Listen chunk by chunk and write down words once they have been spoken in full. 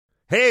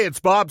Hey, it's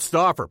Bob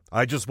Stauffer.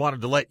 I just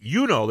wanted to let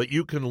you know that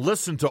you can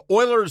listen to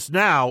Oilers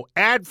Now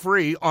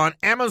ad-free on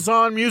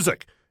Amazon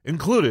Music,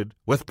 included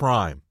with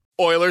Prime.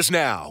 Oilers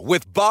Now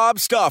with Bob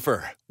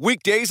Stauffer.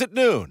 Weekdays at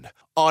noon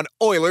on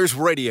Oilers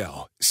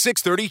Radio,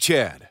 630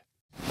 CHED.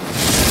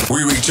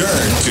 We return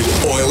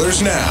to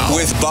Oilers Now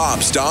with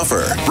Bob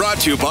Stauffer. Brought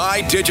to you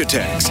by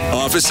Digitex.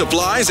 Office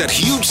supplies at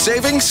huge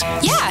savings?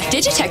 Yeah,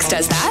 Digitex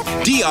does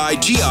that.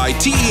 Digitex.ca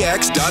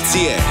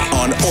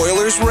on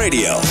Oilers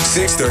Radio,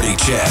 630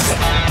 CHED.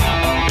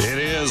 It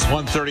is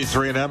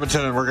 1:33 in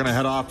Edmonton, and we're going to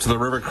head off to the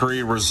River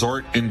Cree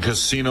Resort and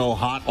Casino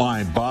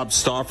Hotline. Bob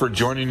Stauffer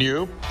joining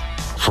you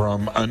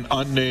from an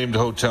unnamed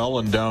hotel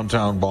in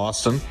downtown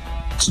Boston.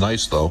 It's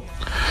nice, though.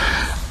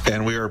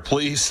 And we are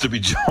pleased to be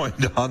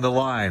joined on the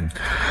line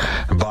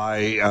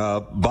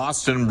by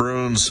Boston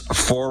Bruins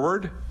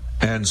forward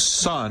and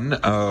son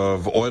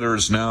of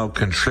Oilers Now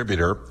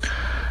contributor.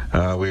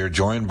 We are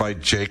joined by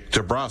Jake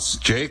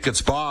DeBrusk. Jake,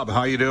 it's Bob.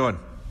 How you doing?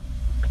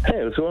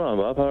 Hey, what's going on,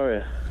 Bob? How are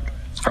you?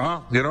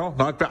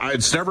 Not bad.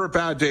 It's never a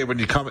bad day when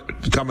you come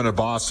into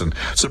Boston.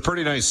 It's a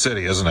pretty nice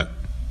city, isn't it?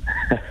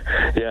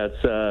 Yeah,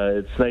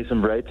 it's nice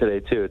and bright today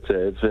too.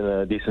 It's been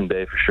a decent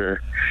day for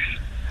sure.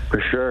 For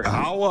sure.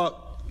 How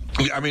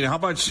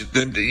much?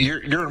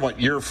 You're in what,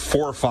 year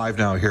 4 or 5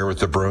 now here with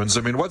the Bruins.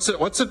 I mean, what's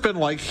it been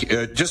like?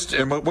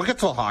 And we'll get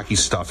to the hockey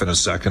stuff in a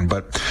second,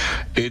 but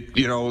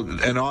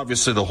and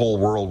obviously the whole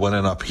world went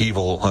in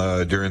upheaval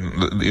during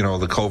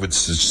the COVID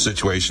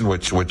situation,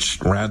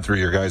 which ran through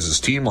your guys'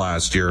 team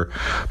last year.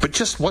 But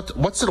just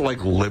what's it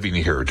like living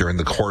here during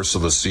the course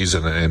of the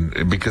season?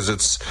 And because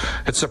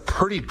it's a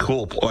pretty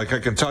cool, like I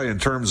can tell you in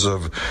terms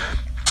of.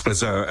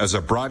 As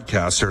a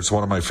broadcaster, it's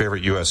one of my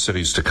favorite U.S.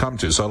 cities to come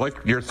to. So I'd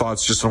like your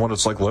thoughts just on what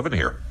it's like living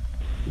here.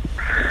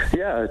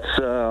 Yeah, it's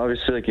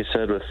obviously, like you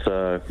said, with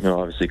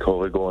obviously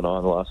COVID going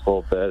on the last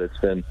little bit, it's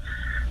been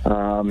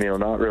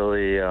not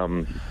really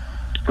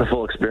the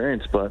full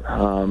experience, but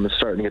it's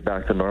starting to get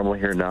back to normal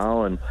here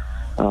now. And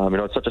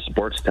it's such a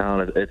sports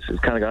town. It's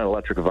kind of got an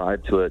electric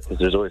vibe to it because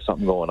there's always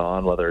something going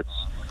on, whether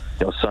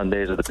it's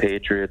Sundays with the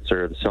Patriots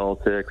or the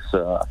Celtics,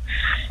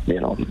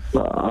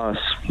 us.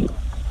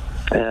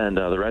 And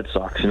the Red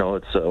Sox, it's one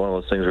of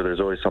those things where there's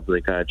always something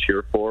to kind of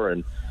cheer for,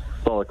 and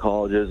with all the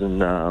colleges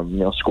and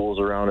schools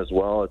around as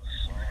well.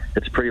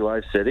 It's a pretty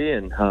live city,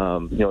 and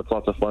it's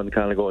lots of fun to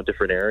kind of go in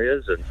different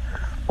areas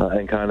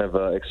and kind of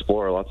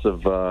explore lots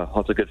of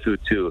good food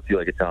too. If you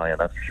like Italian,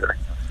 that's for sure.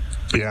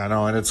 Yeah,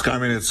 no, and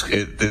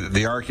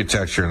the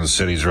architecture in the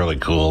city is really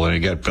cool, and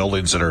you get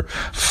buildings that are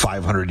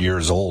 500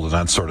 years old and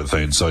that sort of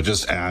thing, so it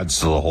just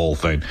adds to the whole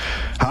thing.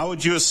 How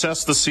would you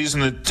assess the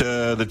season that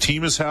the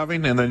team is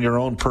having, and then your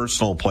own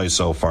personal play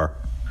so far?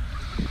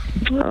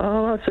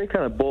 I'd say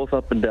kind of both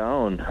up and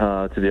down,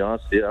 to be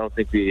honest with you. I don't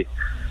think we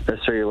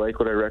necessarily like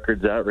what our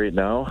record's at right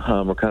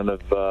now. We're kind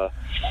of,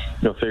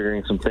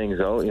 figuring some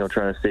things out,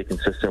 trying to stay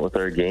consistent with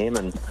our game,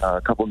 and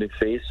a couple new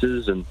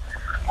faces, and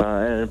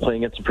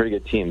playing against some pretty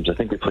good teams. I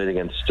think we played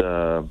against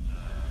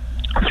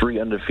 3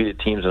 undefeated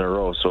teams in a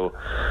row, so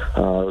it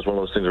was one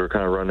of those things where we're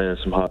kind of running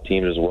into some hot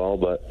teams as well.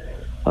 But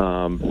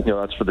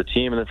that's for the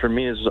team, and then for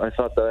me, I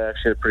thought that I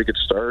actually had a pretty good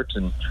start,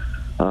 and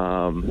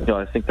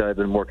I think that I've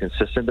been more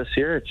consistent this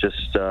year. It's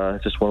just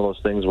one of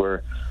those things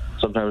where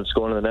sometimes it's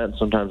going to the net and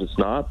sometimes it's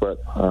not,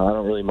 but I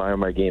don't really mind where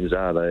my game's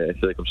at. I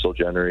feel like I'm still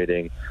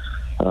generating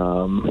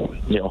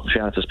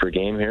chances per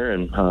game here,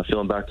 and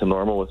feeling back to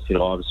normal with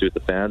obviously with the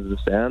fans in the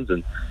stands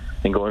and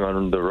going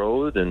on the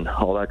road and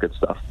all that good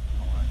stuff.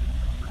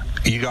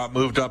 You got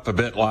moved up a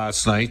bit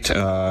last night.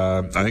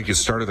 I think you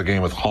started the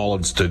game with Hall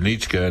and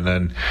Stanichka, and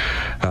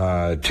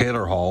then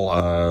Taylor Hall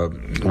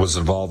was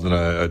involved in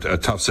a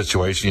tough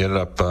situation. He ended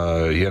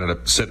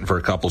up sitting for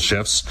a couple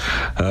shifts.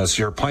 So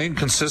you're playing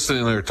consistently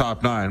in their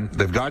top 9.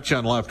 They've got you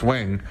on left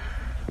wing,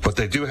 but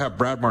they do have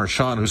Brad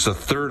Marchand, who's the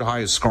 3rd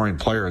highest scoring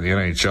player in the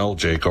NHL,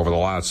 Jake, over the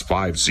last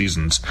 5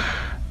 seasons.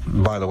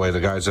 By the way,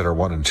 the guys that are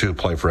 1 and 2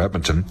 play for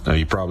Edmonton.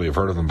 You probably have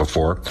heard of them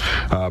before.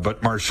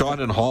 But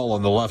Marchand and Hall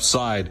on the left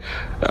side,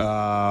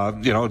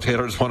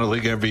 Taylor's won a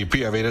league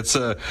MVP. I mean, it's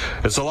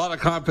a lot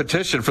of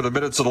competition for the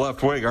minutes of the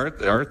left wing,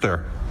 aren't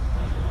there?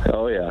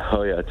 Oh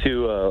yeah.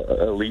 2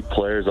 elite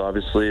players,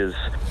 obviously, as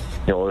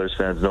Oilers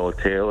fans know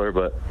Taylor,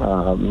 but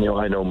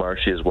I know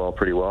Marshy as well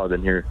pretty well. I've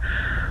been here,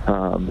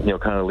 kind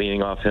of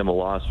leaning off him a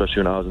lot,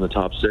 especially when I was in the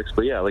top 6.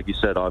 But yeah, like you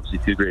said, obviously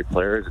 2 great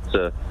players. It's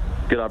a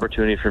good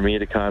opportunity for me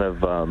to kind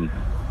of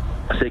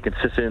stay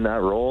consistent in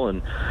that role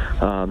and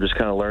just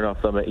kind of learn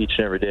off them each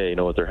and every day.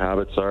 What their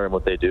habits are and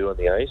what they do on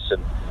the ice,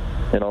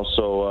 and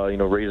also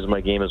raises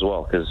my game as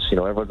well, because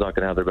everyone's not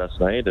going to have their best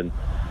night, and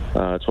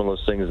it's one of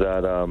those things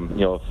that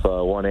if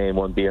 1A and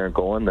 1B aren't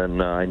going,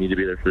 then I need to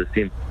be there for this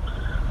team.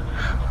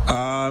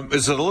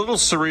 Is it a little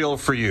surreal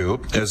for you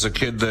as a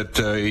kid that,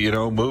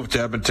 moved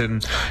to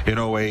Edmonton in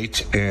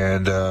 2008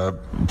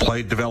 and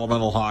played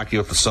developmental hockey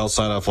with the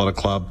Southside Athletic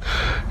Club?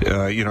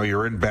 You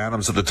were in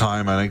Bantams at the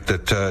time. I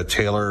think that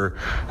Taylor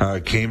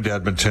came to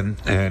Edmonton,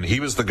 and he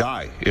was the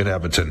guy in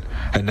Edmonton,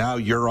 and now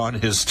you're on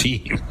his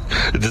team.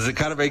 Does it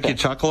kind of make you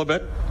chuckle a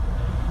bit?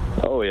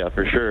 Oh, yeah,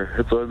 for sure.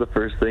 It's one of the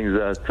first things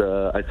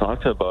that I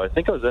talked to him about. I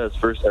think I was at his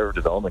first ever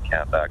development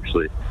camp,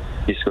 actually.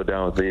 He used to go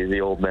down with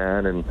the old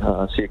man and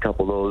see a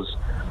couple of those.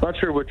 Not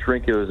sure which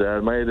rink it was at.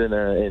 It might have been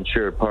in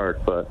Sherwood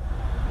Park, but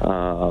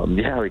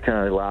yeah, we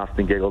kind of laughed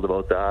and giggled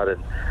about that,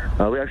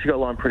 and we actually got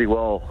along pretty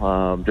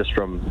well, just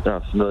from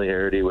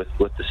familiarity with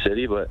the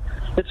city. But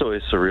it's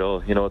always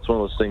surreal, you know. It's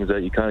one of those things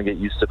that you kind of get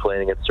used to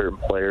playing against certain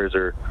players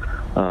or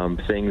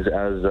things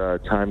as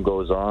time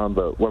goes on.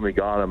 But when we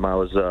got him, I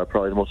was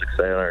probably the most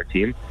excited on our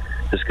team,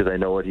 just because I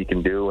know what he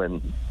can do,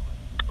 and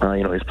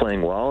you know, he's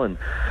playing well and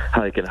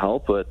how he can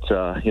help. But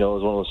you know,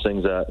 it was one of those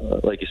things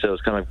that, like you said, it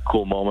was kind of a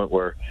cool moment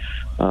where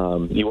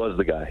he was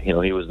the guy. You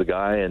know, he was the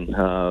guy, and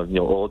you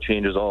know, oil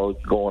changes all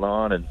going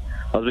on, and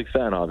I was a big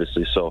fan,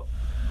 obviously. So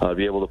to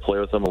be able to play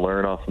with him and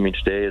learn off him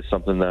each day is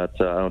something that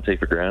I don't take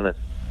for granted.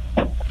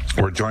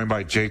 We're joined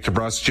by Jake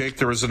DeBrusk. Jake,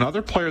 there was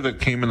another player that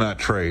came in that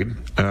trade,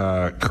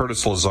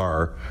 Curtis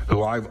Lazar,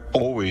 who I've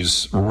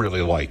always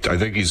really liked. I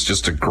think he's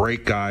just a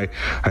great guy.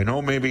 I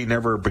know maybe he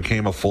never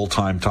became a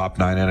full-time top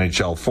 9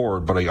 NHL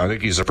forward, but I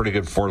think he's a pretty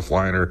good fourth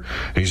liner.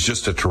 He's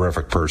just a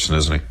terrific person,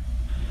 isn't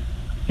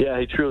he? Yeah,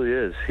 he truly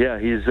is. Yeah,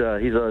 he's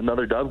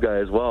another Dub guy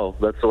as well.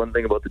 That's the one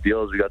thing about the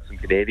deal is we got some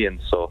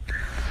Canadians, so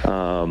you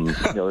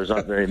know, there's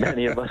not very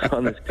many of us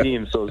on this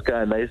team, so it's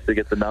kind of nice to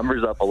get the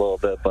numbers up a little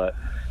bit. But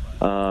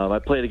I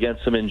played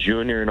against him in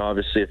junior, and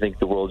obviously I think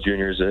the World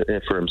Juniors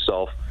for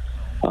himself,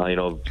 you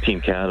know,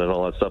 Team Canada and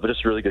all that stuff. But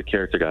just a really good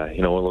character guy.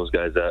 You know, one of those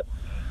guys that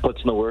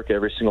puts in the work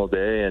every single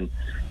day. And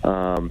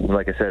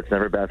like I said, it's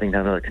never a bad thing to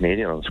have another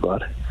Canadian on the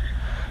squad.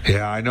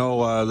 Yeah, I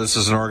know this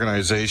is an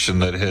organization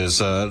that has,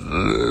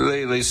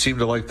 they seem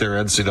to like their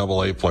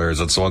NCAA players.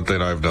 That's one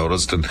thing I've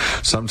noticed, and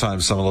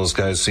sometimes some of those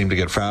guys seem to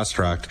get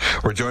fast-tracked.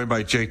 We're joined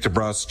by Jake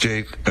DeBrusk.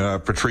 Jake,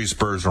 Patrice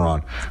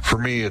Bergeron. For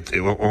me,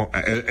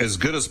 as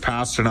good as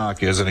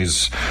Pastrnak is, and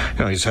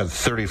he's had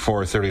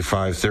 34,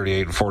 35,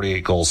 38, and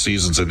 48 goal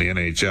seasons in the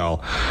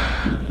NHL,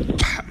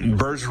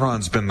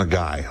 Bergeron's been the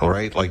guy,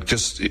 right? Like,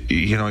 just,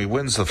 you know, he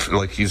wins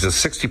he's a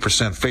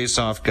 60%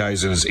 face-off guy.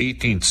 He's in his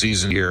 18th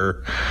season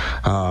here.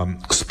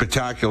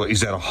 Spectacular.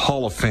 He's had a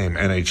Hall of Fame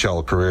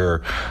NHL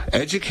career.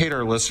 Educate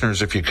our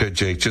listeners, if you could,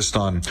 Jake, just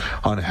on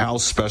how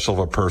special of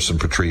a person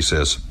Patrice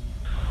is.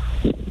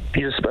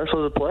 He's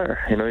special as a player.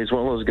 You know, he's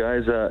one of those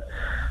guys that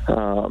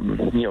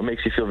you know,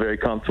 makes you feel very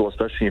comfortable,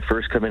 especially when you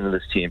first come into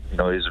this team. You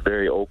know, he's a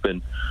very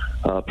open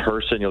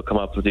person. He'll come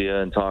up with you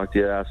and talk to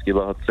you, ask you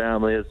about how the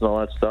family is and all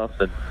that stuff.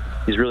 And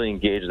he's really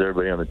engaged with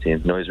everybody on the team.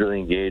 You know, he's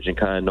really engaged and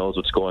kind of knows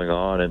what's going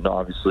on. And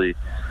obviously,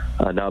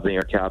 now being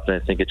our captain, I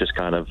think it just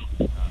kind of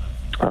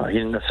he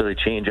didn't necessarily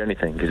change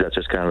anything, because that's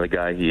just kind of the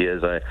guy he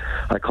is.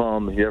 I call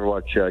him, if you ever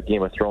watch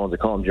Game of Thrones, I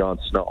call him Jon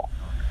Snow,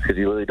 because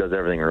he really does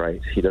everything right.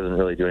 He doesn't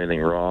really do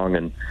anything wrong,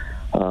 and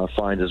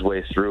finds his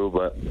way through,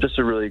 but just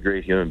a really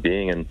great human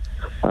being. And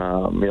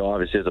you know,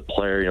 obviously as a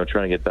player, you know,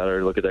 trying to get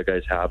better, look at that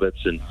guy's habits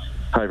and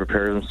how he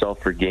prepares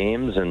himself for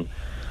games. And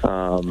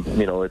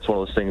you know, it's one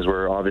of those things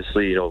where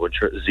obviously, you know, when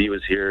Z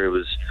was here, it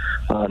was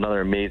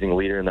another amazing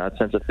leader in that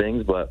sense of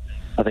things, but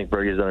I think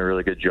Bergie's done a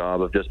really good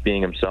job of just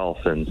being himself,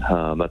 and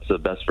that's the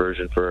best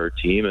version for our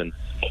team. And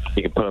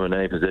you can put him in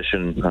any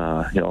position, you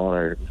know, on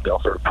our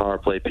for power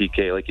play,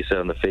 PK, like you said,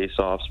 on the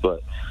face-offs.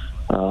 But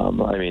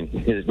I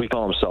mean, we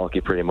call him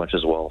Selke pretty much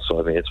as well.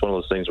 So I mean, it's one of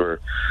those things where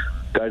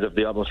guys have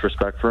the utmost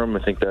respect for him. I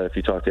think that if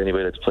you talk to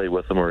anybody that's played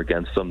with him or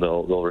against him,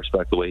 they'll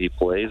respect the way he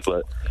plays.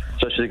 But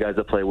especially the guys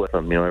that play with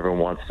him, you know, everyone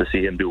wants to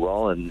see him do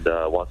well and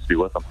wants to be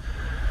with him.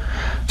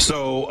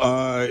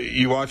 So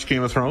you watch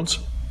Game of Thrones?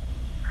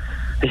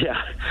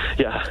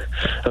 Yeah,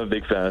 I'm a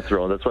big fan of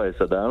Thrones. That's why I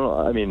said that. I don't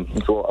know. I mean,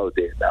 it's a little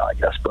outdated now, I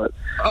guess, but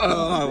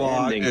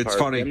well, it's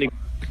funny.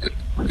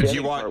 Did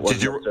you watch?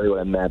 Did you? What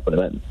I meant, but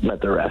I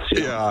meant the rest.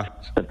 Yeah.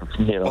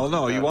 You know, well,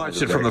 no, you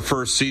watched it from the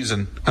first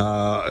season.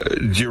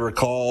 Do you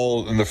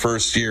recall in the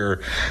first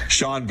year,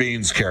 Sean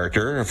Bean's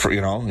character?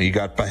 You know, he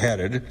got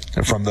beheaded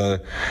from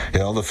the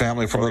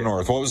family from the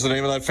north. What was the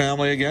name of that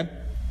family again?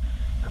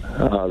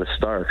 The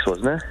Starks,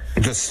 wasn't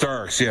it? The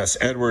Starks, yes,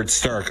 Edward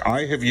Stark.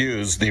 I have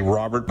used the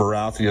Robert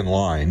Baratheon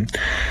line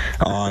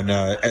on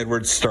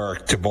Edward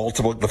Stark to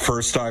multiple. The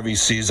first time he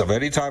sees him,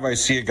 anytime I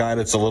see a guy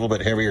that's a little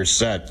bit heavier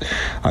set,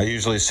 I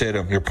usually say to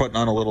him, "You're putting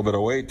on a little bit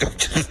of weight, don't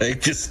you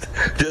think?" Just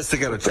to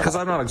get it, because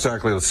I'm not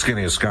exactly the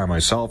skinniest guy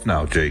myself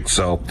now, Jake.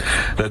 So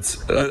that's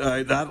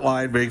that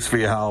line makes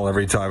me howl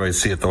every time I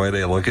see it. The way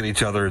they look at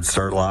each other and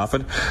start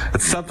laughing,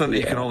 it's something that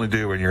you can only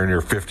do when you're in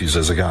your 50s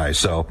as a guy.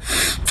 So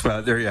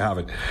there you have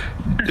it.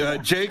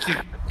 Jake,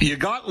 you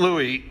got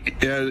Louis.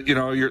 You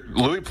know,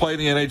 Louis played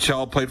in the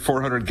NHL, played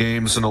 400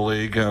 games in the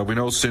league. We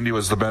know Cindy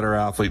was the better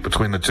athlete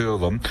between the two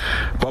of them.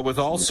 But with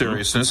all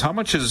seriousness, how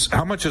much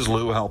has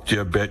Lou helped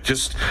you a bit?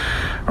 Just,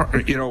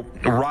 you know,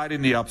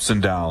 riding the ups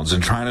and downs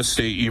and trying to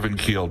stay even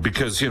keeled,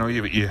 because you know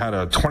you had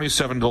a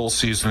 27 goal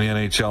season in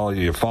the NHL.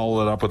 You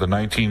followed it up with a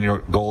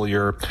 19 goal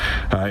year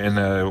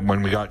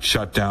when we got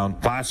shut down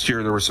last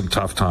year. There were some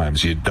tough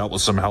times. You dealt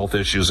with some health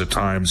issues at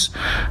times.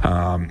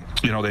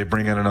 You know, they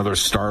bring in another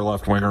star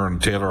left winger in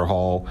Taylor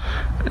Hall.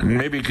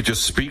 Maybe you could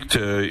just speak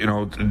to,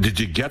 did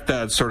you get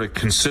that sort of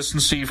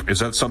consistency? Is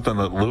that something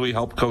that Louis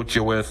helped coach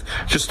you with?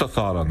 Just a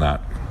thought on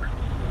that.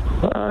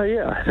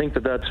 Yeah, I think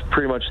that's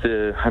pretty much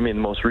the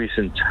most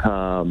recent,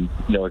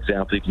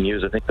 example you can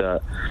use. I think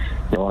that,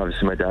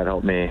 obviously my dad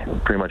helped me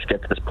pretty much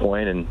get to this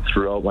point and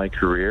throughout my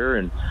career.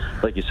 And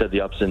like you said,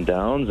 the ups and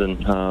downs. And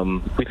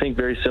we think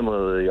very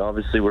similarly.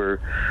 Obviously, we're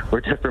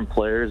different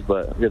players,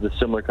 but we have a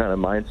similar kind of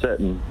mindset.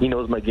 And he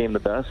knows my game the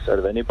best out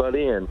of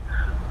anybody. And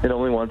it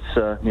only wants,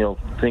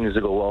 things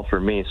to go well for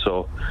me.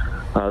 So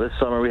this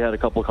summer we had a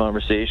couple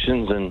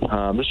conversations and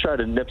just tried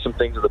to nip some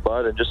things in the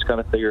bud and just kind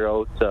of figure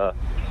out,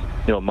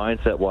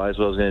 mindset-wise,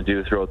 what I was going to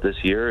do throughout this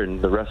year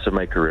and the rest of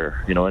my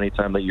career.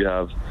 Anytime that you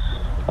have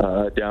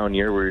a down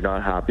year where you're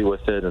not happy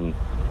with it, and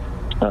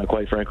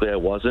quite frankly, I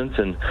wasn't,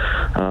 and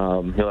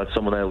that's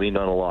someone I leaned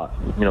on a lot.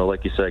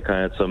 Like you said, I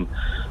kind of had some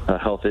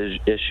health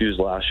issues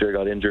last year. I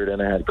got injured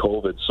and I had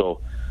COVID, so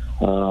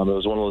it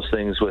was one of those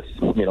things with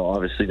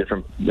obviously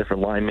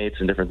different line mates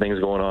and different things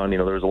going on.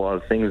 There was a lot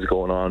of things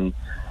going on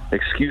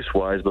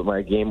excuse-wise, but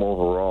my game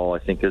overall, I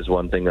think, is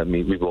one thing that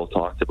we both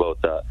talked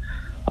about, that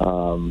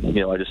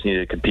I just need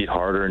to compete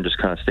harder and just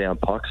kind of stay on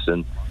pucks,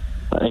 and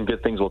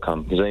good things will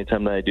come. Because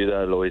anytime that I do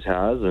that, it always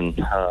has.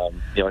 And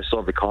I still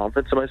have the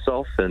confidence in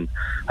myself, and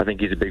I think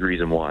he's a big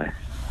reason why.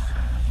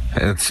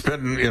 It's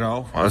been,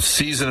 a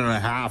season and a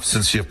half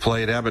since you've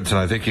played Edmonton.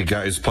 I think you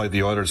guys played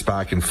the Oilers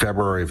back in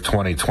February of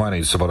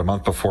 2020, so about a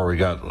month before we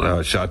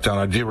got shut down.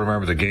 I do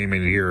remember the game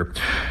in here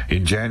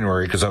in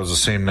January, because that was the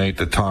same night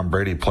that Tom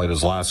Brady played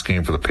his last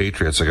game for the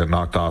Patriots. I got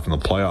knocked off in the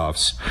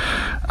playoffs.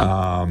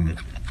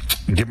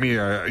 Give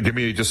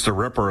me just a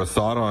rip or a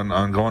thought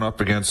on going up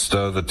against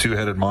the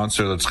two-headed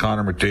monster that's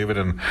Connor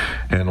McDavid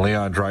and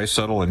Leon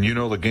Draisaitl.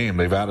 And the game.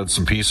 They've added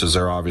some pieces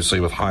there, obviously,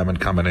 with Hyman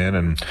coming in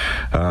and,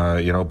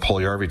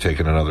 Puljujarvi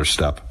taking another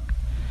step.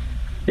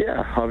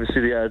 Yeah,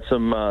 obviously they had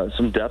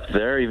some depth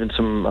there, even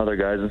some other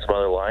guys in some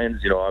other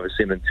lines.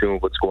 Obviously I'm in tune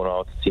with what's going on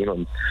with the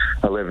team.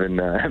 I live in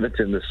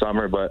Edmonton this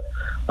summer, but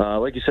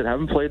like you said,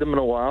 haven't played them in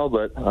a while.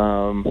 But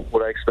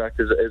what I expect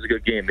is a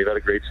good game. They've had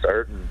a great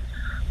start, and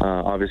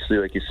obviously,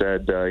 like you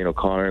said,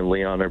 Connor and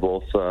Leon are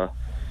both,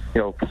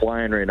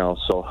 flying right now.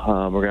 So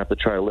we're going to have to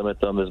try to limit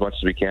them as much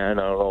as we can.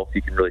 I don't know if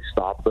you can really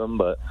stop them,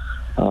 but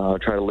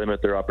try to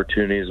limit their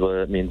opportunities,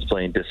 whether it means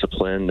playing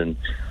disciplined and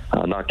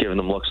not giving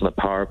them looks on the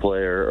power play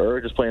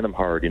or just playing them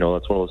hard. That's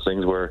one of those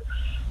things where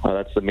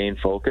that's the main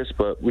focus.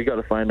 But we got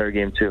to find our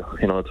game, too.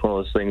 It's one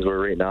of those things where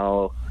right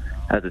now,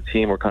 as a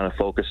team, we're kind of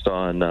focused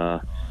on,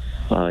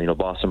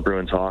 Boston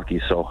Bruins hockey.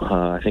 So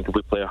I think if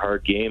we play a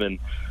hard game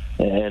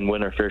and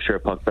win our fair share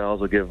of puck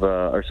battles, we'll give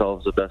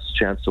ourselves the best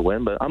chance to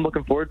win. But I'm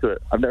looking forward to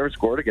it. I've never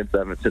scored against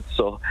Edmonton,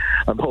 so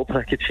I'm hoping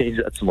I can change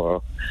that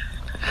tomorrow.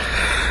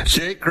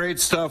 Jake, great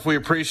stuff. We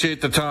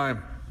appreciate the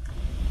time.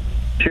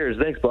 Cheers.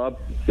 Thanks, Bob.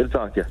 Good to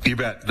talk to you. You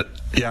bet.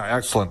 Yeah,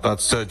 excellent.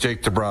 That's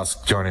Jake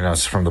DeBrusk joining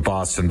us from the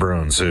Boston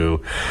Bruins,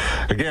 who,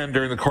 again,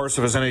 during the course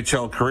of his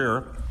NHL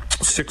career,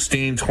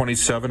 16,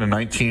 27, and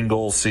 19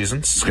 goal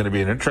seasons. It's going to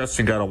be an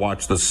interesting guy to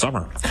watch this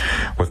summer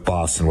with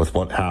Boston, with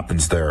what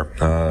happens there.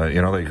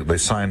 They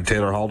signed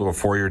Taylor Hall to a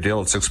 4-year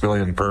deal at $6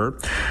 million per.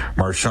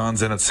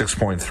 Marchand's in at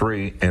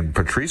 6.3, and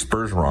Patrice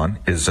Bergeron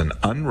is an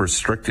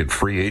unrestricted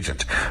free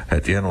agent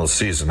at the end of the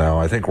season. Now,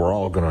 I think we're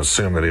all going to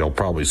assume that he'll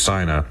probably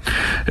sign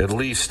at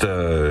least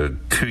a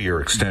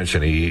 2-year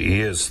extension.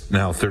 He is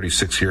now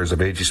 36 years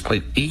of age. He's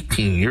played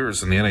 18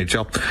 years in the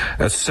NHL.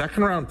 A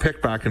second-round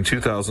pick back in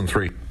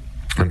 2003.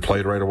 And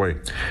played right away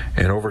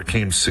and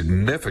overcame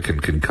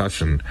significant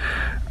concussion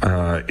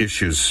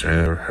issues.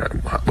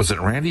 Was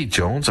it Randy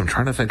Jones? I'm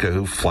trying to think of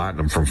who flattened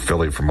him from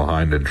Philly from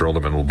behind and drilled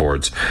him into the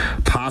boards.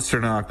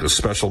 Pasternak, a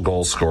special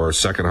goal scorer,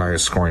 second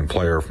highest scoring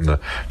player from the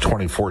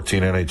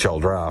 2014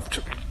 NHL draft.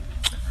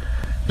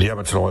 The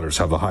Edmonton Oilers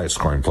have the highest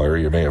scoring player.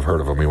 You may have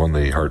heard of him. He won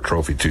the Hart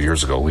Trophy 2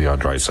 years ago, Leon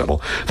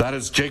Draisaitl. That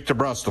is Jake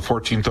DeBrusk, the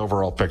 14th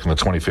overall pick in the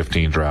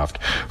 2015 draft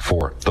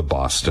for the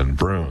Boston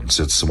Bruins.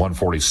 It's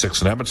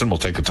 1:46 in Edmonton. We'll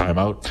take a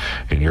timeout,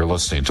 and you're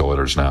listening to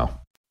Oilers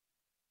Now.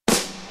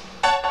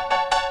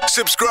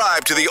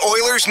 Subscribe to the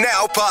Oilers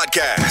Now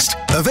podcast.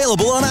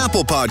 Available on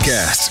Apple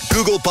Podcasts,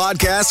 Google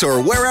Podcasts,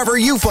 or wherever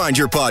you find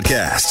your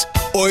podcasts.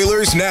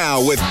 Oilers Now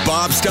with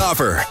Bob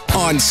Stauffer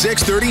on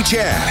 630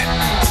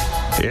 CHED.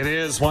 It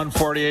is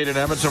 1:48 in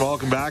Edmonton.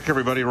 Welcome back,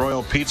 everybody.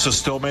 Royal Pizza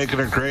still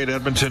making it great.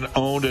 Edmonton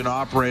owned and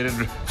operated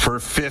for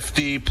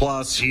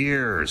 50-plus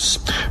years.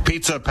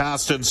 Pizza,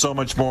 pasta, and so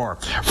much more.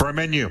 For a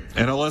menu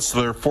and a list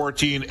of their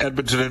 14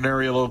 Edmonton and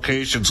area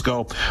locations,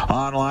 go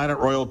online at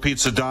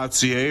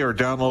royalpizza.ca or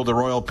download the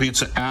Royal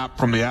Pizza app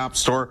from the App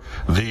Store.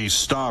 The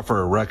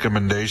Stauffer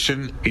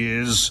recommendation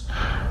is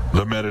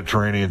the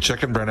Mediterranean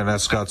chicken. Brendan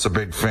Escott's a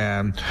big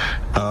fan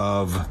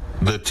of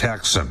the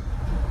Texan.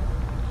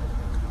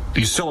 Are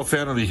you still a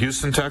fan of the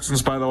Houston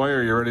Texans, by the way, or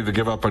are you ready to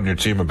give up on your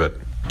team a bit?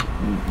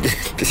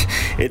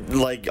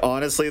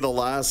 Honestly,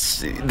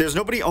 there's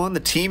nobody on the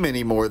team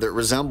anymore that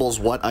resembles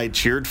what I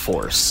cheered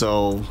for.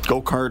 So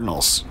go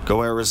Cardinals,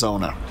 go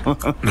Arizona.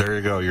 There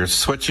you go. You're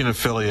switching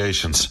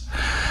affiliations.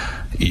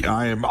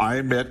 I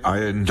admit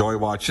I enjoy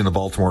watching the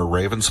Baltimore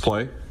Ravens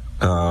play.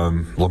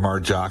 Lamar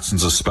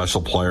Jackson's a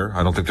special player.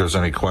 I don't think there's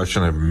any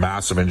question. They have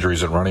massive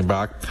injuries at running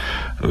back.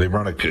 They've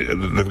got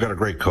a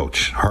great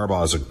coach.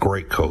 Harbaugh is a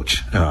great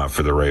coach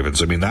for the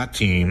Ravens. I mean, that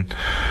team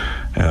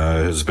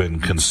has been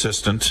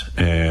consistent.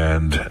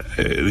 And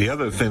the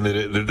other thing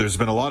there's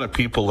been a lot of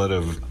people that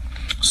have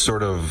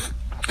sort of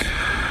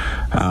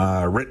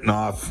written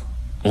off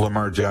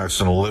Lamar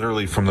Jackson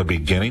literally from the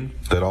beginning,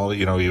 that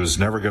he was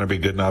never going to be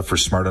good enough or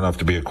smart enough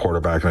to be a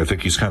quarterback. And I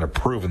think he's kind of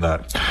proven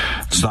that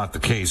it's not the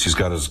case. He's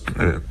got his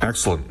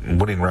excellent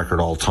winning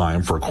record all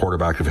time for a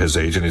quarterback of his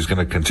age, and he's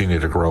going to continue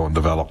to grow and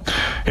develop.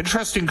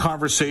 Interesting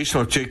conversation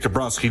with Jake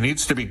DeBrusk. He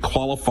needs to be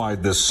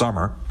qualified this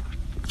summer.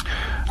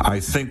 I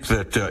think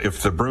that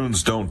if the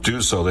Bruins don't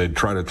do so, they'd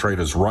try to trade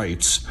his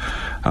rights.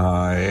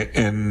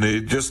 And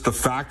just the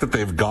fact that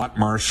they've got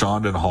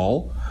Marchand and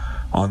Hall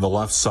on the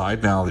left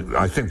side. Now,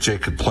 I think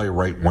Jake could play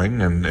right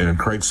wing, and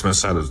Craig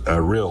Smith's had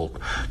a real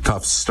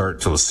tough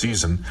start to the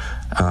season.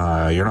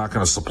 You're not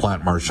going to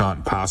supplant Marchand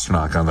and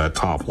Pasternak on that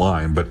top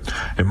line, but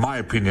in my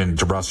opinion,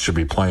 DeBrusk should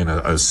be playing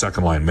a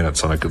second line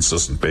minutes on a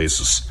consistent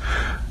basis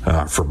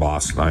for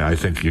Boston. I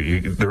think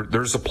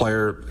there's a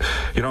player,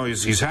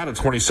 he's had a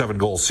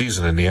 27-goal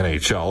season in the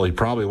NHL. He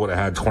probably would have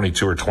had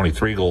 22 or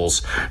 23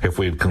 goals if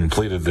we had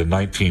completed the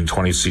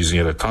 19-20 season. He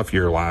had a tough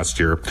year last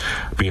year.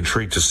 Be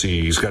intrigued to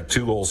see. He's got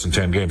 2 goals in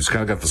 10 games. He's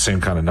kind of got the same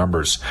kind of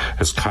numbers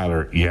as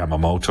Kyler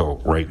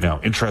Yamamoto right now.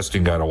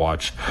 Interesting guy to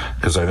watch,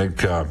 because I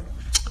think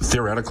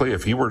theoretically,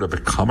 if he were to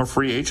become a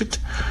free agent,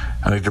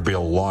 I think there'd be a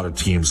lot of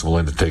teams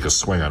willing to take a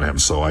swing on him.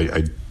 So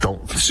I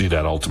don't see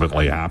that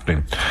ultimately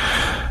happening.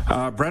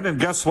 Brendan,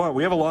 guess what?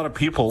 We have a lot of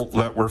people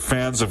that were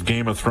fans of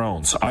Game of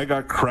Thrones. I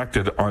got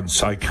corrected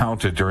I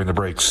counted during the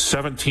break,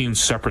 17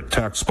 separate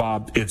texts,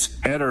 Bob. It's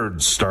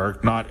Eddard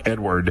Stark, not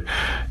Edward.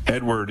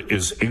 Edward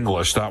is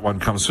English. That one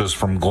comes to us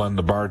from Glenn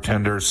the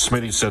bartender.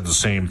 Smitty said the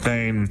same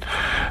thing.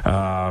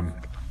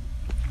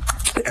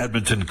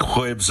 Edmonton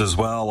Quibs as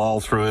well,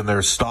 all threw in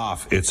their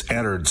stuff. It's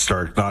Eddard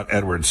Stark, not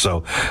Edward.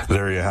 So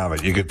there you have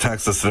it. You can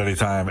text us at any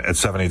time at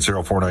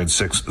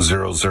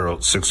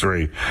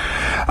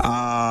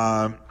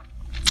 780-496-0063.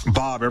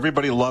 Bob,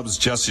 everybody loves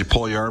Jesse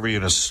Puljujarvi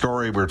and his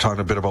story. We were talking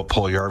a bit about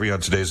Puljujarvi on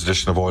today's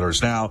edition of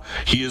Oilers Now.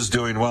 He is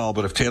doing well,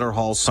 but if Taylor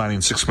Hall's signing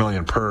 $6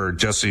 million per,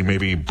 Jesse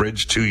maybe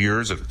bridge 2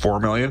 years at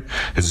 $4 million.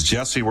 Is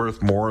Jesse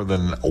worth more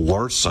than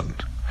Larson?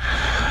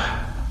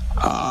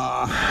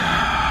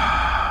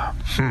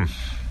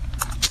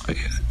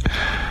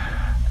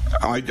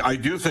 I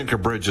do think a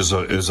bridge is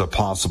a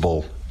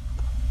possible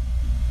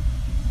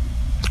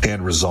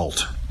end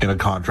result in a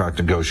contract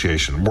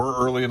negotiation. We're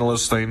early in the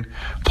listing.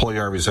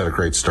 Puljujarvi's had a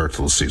great start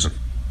to the season,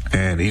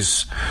 and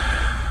it's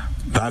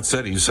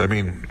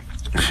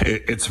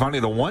funny.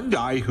 The one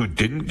guy who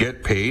didn't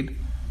get paid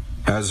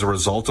as a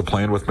result of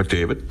playing with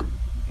McDavid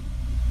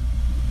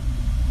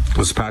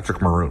was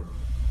Patrick Maroon.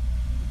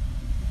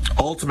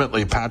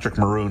 Ultimately, Patrick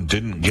Maroon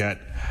didn't get.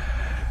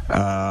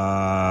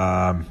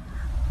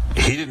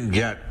 He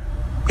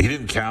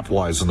didn't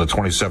capitalize on the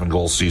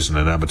 27-goal season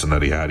in Edmonton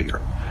that he had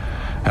here.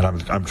 And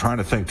I'm trying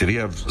to think, did he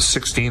have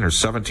 16 or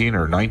 17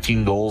 or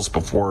 19 goals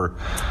before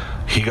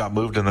he got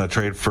moved in that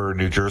trade for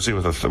New Jersey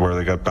where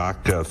they got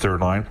back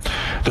third line?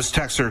 This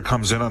texter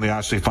comes in on the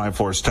Ashley Fine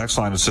Floors text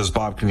line and says,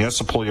 Bob, can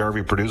Jesse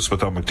Puljujarvi produce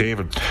without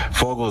McDavid?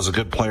 Fogle is a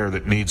good player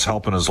that needs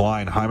help in his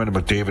line. Hyman and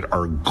McDavid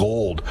are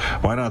gold.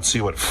 Why not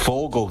see what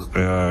Fogle,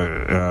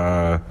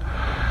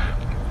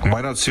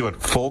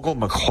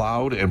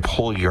 McLeod, and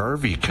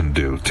Puljujarvi can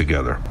do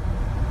together?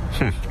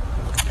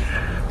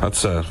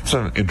 That's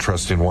an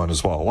interesting one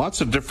as well.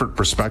 Lots of different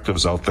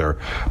perspectives out there,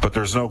 but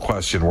there's no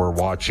question we're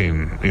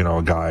watching,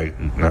 a guy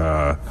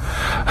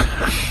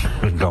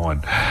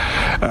going.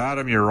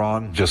 Adam, you're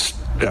wrong. Just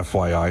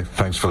FYI.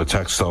 Thanks for the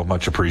text, though.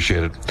 Much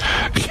appreciated.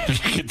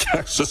 You can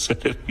text us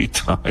at any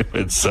time at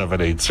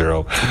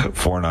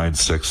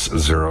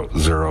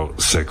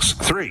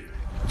 780-496-0063.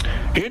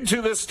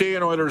 Into this day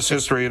in Oilers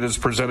history, it is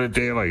presented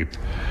daily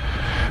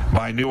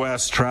by New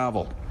West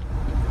Travel,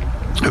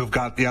 who've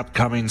got the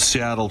upcoming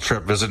Seattle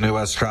trip. Visit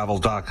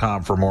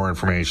newwesttravel.com for more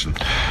information.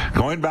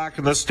 Going back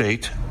in this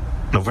date,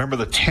 November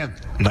the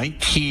 10th,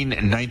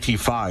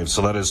 1995.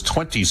 So that is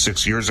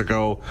 26 years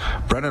ago.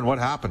 Brennan, what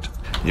happened?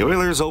 The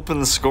Oilers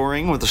opened the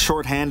scoring with a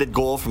shorthanded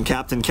goal from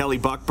Captain Kelly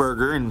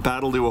Buchberger and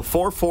battled to a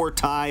 4-4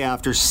 tie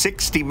after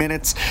 60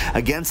 minutes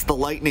against the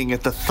Lightning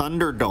at the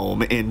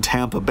Thunderdome in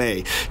Tampa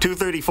Bay.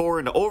 2:34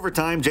 into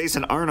overtime,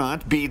 Jason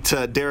Arnott beat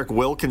Derek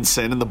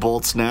Wilkinson in the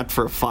Bolts net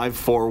for a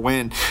 5-4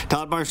 win.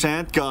 Todd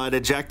Marchand got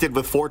ejected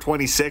with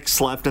 4:26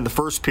 left in the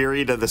first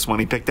period of this one.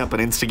 He picked up an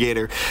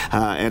instigator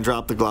and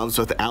dropped the gloves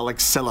with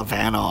Alex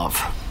Selivanov,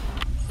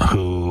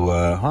 who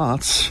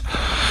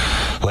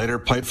later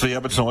played for the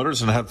Edmonton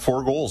Oilers and had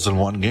 4 goals in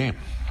one game.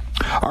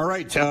 All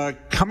right,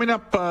 coming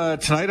up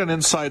tonight on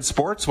Inside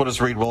Sports, what does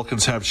Reed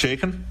Wilkins have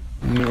shaken?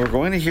 We're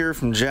going to hear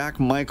from Jack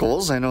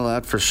Michaels. I know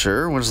that for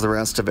sure. What's the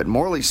rest of it?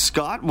 Morley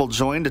Scott will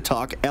join to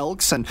talk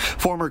Elks, and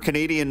former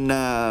Canadian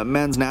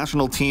men's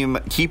national team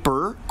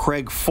keeper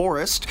Craig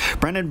Forrest.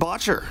 Brendan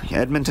Botcher,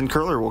 Edmonton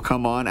curler, will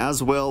come on,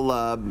 as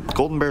will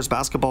Golden Bears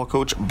basketball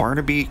coach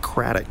Barnaby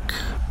Craddock.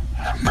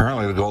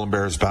 Apparently the Golden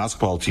Bears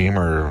basketball team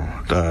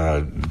are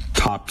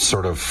top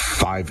sort of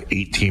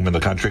 5-8 team in the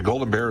country.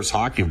 Golden Bears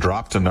hockey have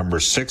dropped to number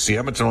 6. The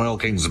Edmonton Oil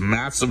Kings,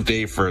 massive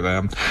day for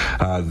them.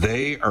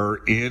 They are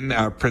in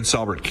Prince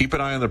Albert. Keep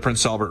an eye on the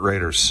Prince Albert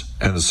Raiders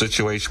and the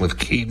situation with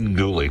Caden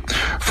Gooley,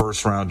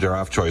 first round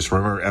draft choice.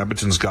 Remember,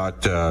 Edmonton's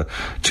got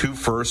 2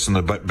 firsts in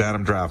the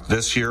Bantam draft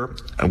this year,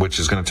 which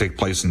is going to take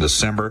place in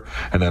December,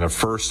 and then a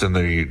first in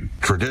the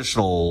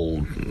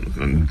traditional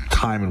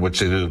time in which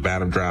they do the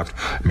Bantam draft,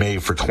 May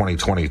for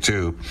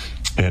 2022.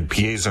 And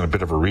PA's in a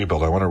bit of a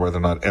rebuild. I wonder whether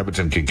or not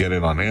Edmonton could get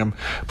in on him.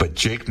 But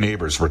Jake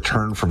Neighbors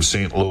returned from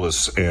St.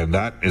 Louis, and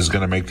that is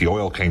going to make the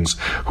Oil Kings,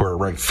 who are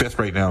ranked 5th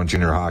right now in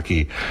junior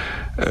hockey,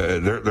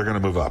 they're going to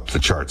move up the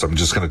charts. I'm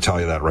just going to tell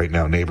you that right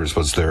now. Neighbors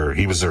was their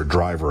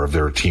driver of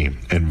their team,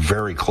 and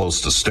very close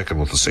to sticking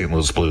with the St.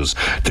 Louis Blues.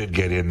 Did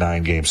get in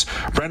 9 games.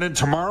 Brendan,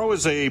 tomorrow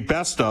is a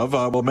best of.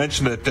 We'll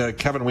mention that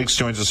Kevin Weeks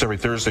joins us every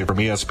Thursday from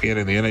ESPN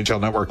and the NHL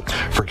Network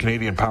for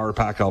Canadian Power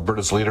Pack,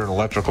 Alberta's leader in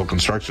electrical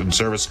construction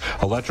service,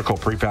 electrical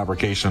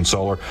prefabrication and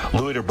solar.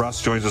 Louis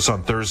DeBrusk joins us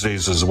on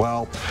Thursdays as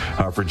well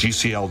for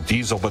GCL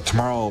Diesel. But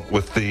tomorrow,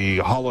 with the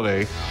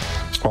holiday,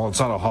 well, it's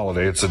not a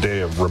holiday, it's a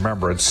day of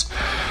remembrance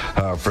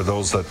for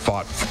those that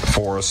fought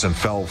for us and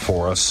fell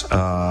for us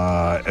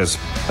as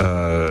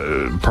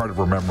part of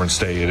Remembrance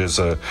Day. It is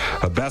a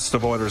best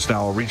of Oilers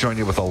Now. I'll rejoin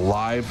you with a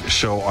live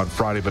show on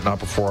Friday, but not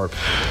before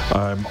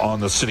I'm on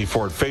the City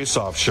Ford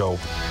Face-Off show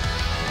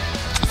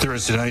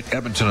Thursday night,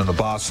 Edmonton and the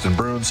Boston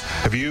Bruins.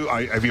 Have you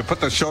put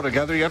the show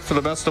together yet for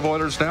the best of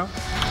Oilers Now?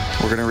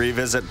 We're going to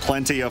revisit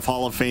plenty of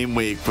Hall of Fame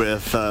week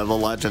with the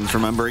legends,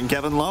 remembering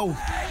Kevin Lowe.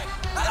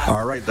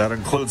 All right, that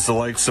includes the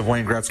likes of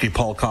Wayne Gretzky,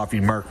 Paul Coffey,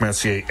 Mark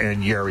Messier,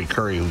 and Yeri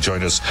Curry, who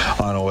joined us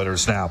on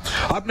Oilers Now.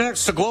 Up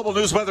next, the Global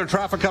News Weather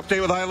Traffic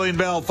Update with Eileen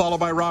Bell, followed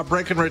by Rob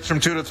Breckenridge from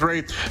 2 to 3,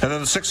 and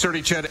then the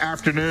 6:30 CHED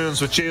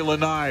Afternoons with Jay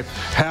Lanai.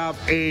 Have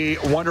a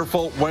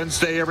wonderful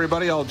Wednesday,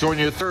 everybody. I'll join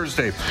you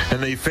Thursday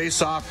in the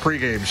Face-Off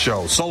pregame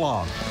show. So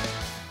long.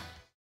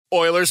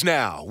 Oilers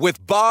Now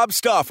with Bob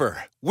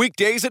Stauffer.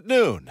 Weekdays at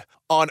noon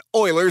on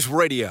Oilers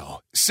Radio,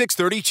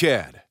 630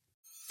 CHED.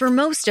 For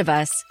most of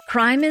us,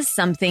 crime is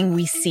something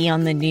we see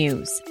on the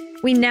news.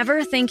 We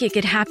never think it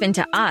could happen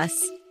to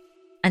us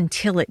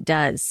until it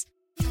does.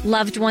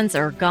 Loved ones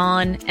are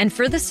gone, and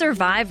for the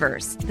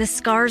survivors, the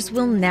scars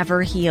will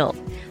never heal.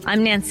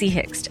 I'm Nancy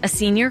Hixt, a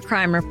senior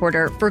crime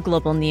reporter for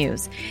Global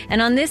News.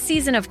 And on this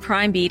season of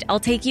Crime Beat, I'll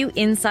take you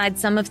inside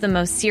some of the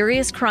most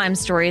serious crime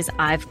stories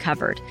I've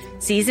covered.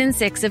 Season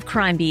 6 of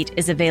Crime Beat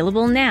is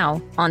available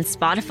now on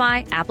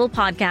Spotify, Apple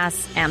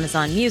Podcasts,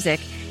 Amazon Music,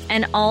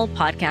 and all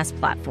podcast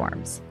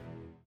platforms.